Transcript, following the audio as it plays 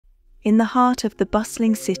In the heart of the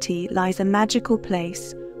bustling city lies a magical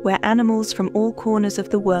place where animals from all corners of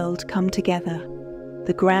the world come together,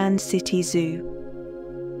 the Grand City Zoo.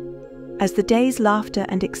 As the day's laughter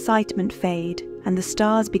and excitement fade and the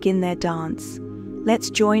stars begin their dance, let's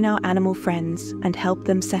join our animal friends and help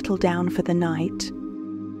them settle down for the night.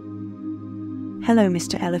 Hello,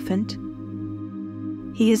 Mr. Elephant.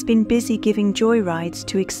 He has been busy giving joyrides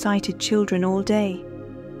to excited children all day.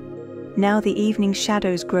 Now the evening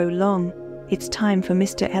shadows grow long, it's time for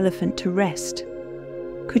Mr. Elephant to rest.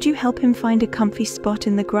 Could you help him find a comfy spot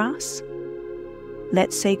in the grass?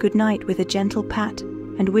 Let's say goodnight with a gentle pat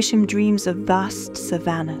and wish him dreams of vast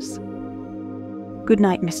savannas. Good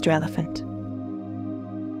night, Mr. Elephant.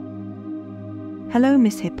 Hello,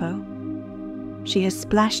 Miss Hippo. She has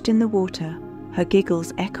splashed in the water, her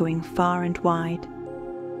giggles echoing far and wide.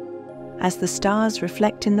 As the stars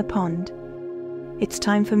reflect in the pond, it's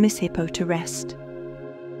time for Miss Hippo to rest.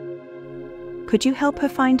 Could you help her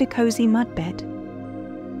find a cozy mud bed?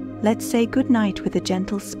 Let's say goodnight with a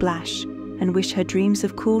gentle splash and wish her dreams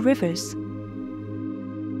of cool rivers.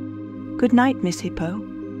 Good night, Miss Hippo.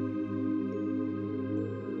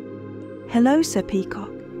 Hello, Sir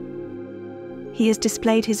Peacock. He has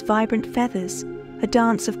displayed his vibrant feathers, a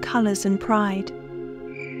dance of colours and pride.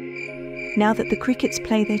 Now that the crickets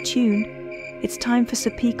play their tune, it's time for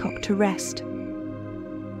Sir Peacock to rest.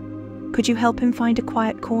 Could you help him find a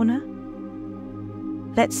quiet corner?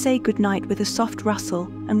 Let's say goodnight with a soft rustle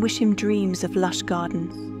and wish him dreams of lush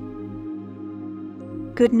gardens.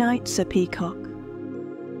 Good night, Sir Peacock.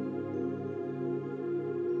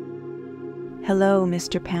 Hello,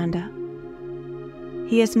 Mr. Panda.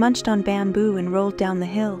 He has munched on bamboo and rolled down the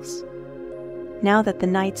hills. Now that the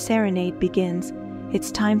night serenade begins,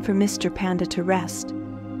 it's time for Mr. Panda to rest.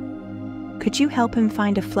 Could you help him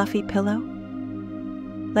find a fluffy pillow?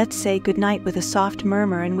 Let's say goodnight with a soft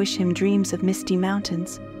murmur and wish him dreams of misty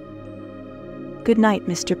mountains. Good night,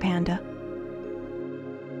 Mr. Panda.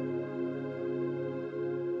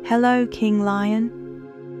 Hello, King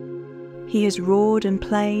Lion. He has roared and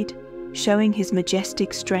played, showing his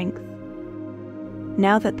majestic strength.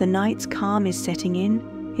 Now that the night's calm is setting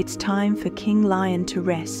in, it's time for King Lion to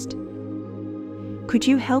rest. Could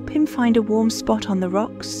you help him find a warm spot on the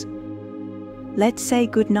rocks? Let's say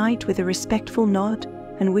goodnight with a respectful nod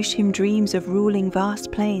and wish him dreams of ruling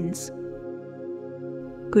vast plains.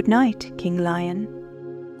 Good night, King Lion.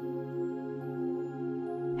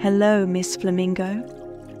 Hello, Miss Flamingo.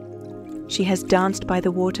 She has danced by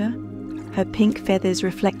the water, her pink feathers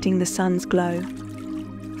reflecting the sun's glow.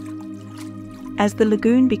 As the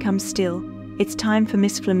lagoon becomes still, it's time for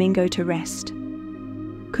Miss Flamingo to rest.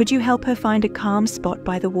 Could you help her find a calm spot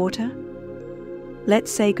by the water?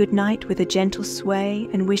 Let's say goodnight with a gentle sway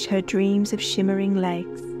and wish her dreams of shimmering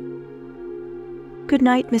lakes. Good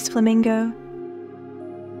night, Miss Flamingo.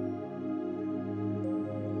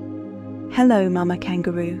 Hello, Mama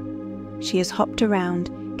Kangaroo. She has hopped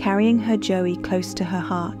around, carrying her Joey close to her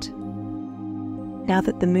heart. Now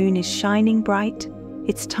that the moon is shining bright,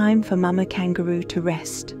 it's time for Mama Kangaroo to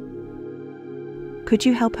rest. Could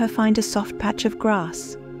you help her find a soft patch of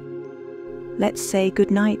grass? Let's say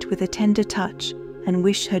goodnight with a tender touch and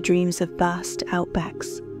wish her dreams of vast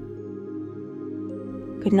outbacks.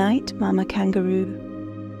 Good night, Mama Kangaroo.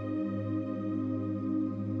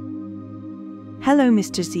 Hello,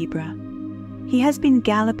 Mr. Zebra. He has been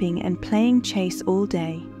galloping and playing chase all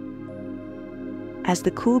day. As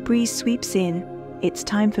the cool breeze sweeps in, it's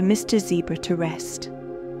time for Mr. Zebra to rest.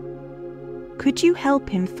 Could you help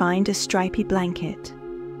him find a stripy blanket?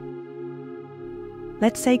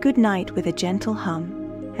 Let's say goodnight with a gentle hum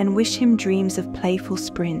and wish him dreams of playful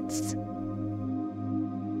sprints.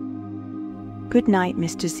 Good night,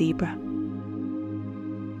 Mr. Zebra.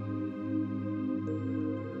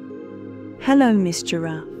 Hello, Miss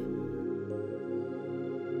Giraffe.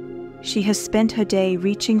 She has spent her day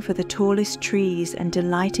reaching for the tallest trees and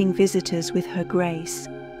delighting visitors with her grace.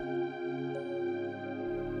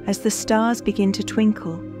 As the stars begin to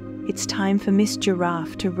twinkle, it's time for Miss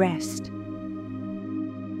Giraffe to rest.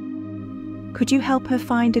 Could you help her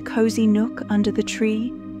find a cozy nook under the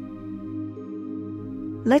tree?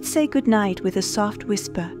 Let's say goodnight with a soft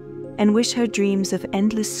whisper and wish her dreams of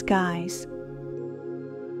endless skies.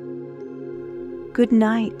 Good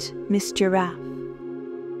night, Miss Giraffe.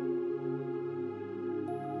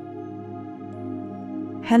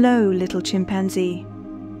 Hello, little chimpanzee.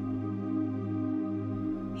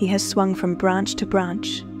 He has swung from branch to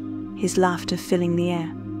branch, his laughter filling the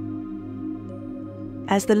air.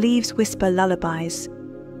 As the leaves whisper lullabies,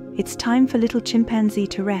 it's time for little chimpanzee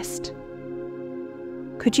to rest.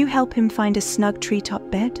 Could you help him find a snug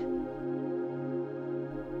treetop bed?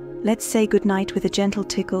 Let's say goodnight with a gentle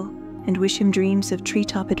tickle and wish him dreams of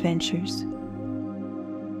treetop adventures.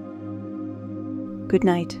 Good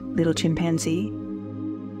night, little chimpanzee.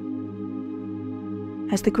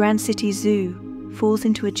 As the grand city zoo falls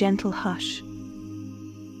into a gentle hush,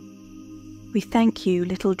 we thank you,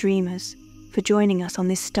 little dreamers, for joining us on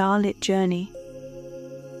this starlit journey.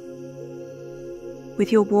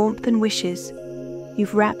 With your warmth and wishes,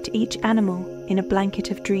 you've wrapped each animal in a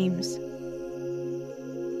blanket of dreams.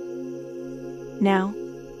 Now,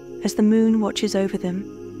 as the moon watches over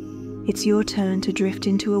them, it's your turn to drift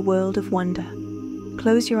into a world of wonder.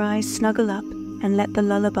 Close your eyes, snuggle up, and let the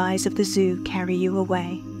lullabies of the zoo carry you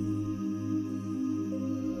away.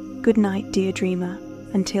 Good night, dear dreamer,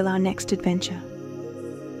 until our next adventure.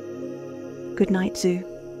 Good night, zoo.